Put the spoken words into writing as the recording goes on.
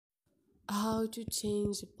How to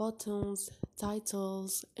change buttons,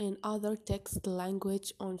 titles, and other text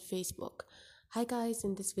language on Facebook. Hi guys,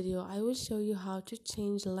 in this video I will show you how to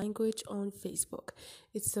change language on Facebook.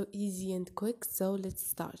 It's so easy and quick, so let's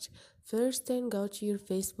start. First, then go to your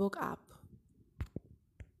Facebook app.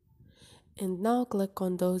 And now click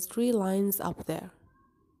on those three lines up there.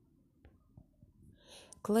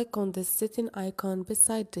 Click on the setting icon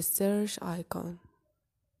beside the search icon.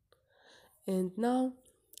 And now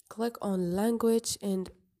click on language, and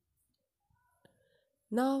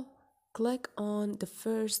now click on the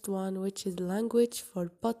first one, which is language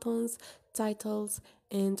for buttons, titles,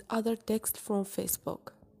 and other text from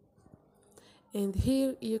Facebook. And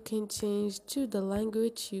here you can change to the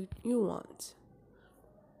language you want.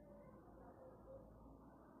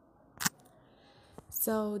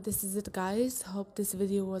 So this is it guys, hope this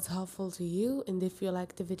video was helpful to you, and if you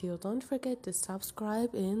liked the video don't forget to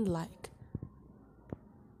subscribe and like.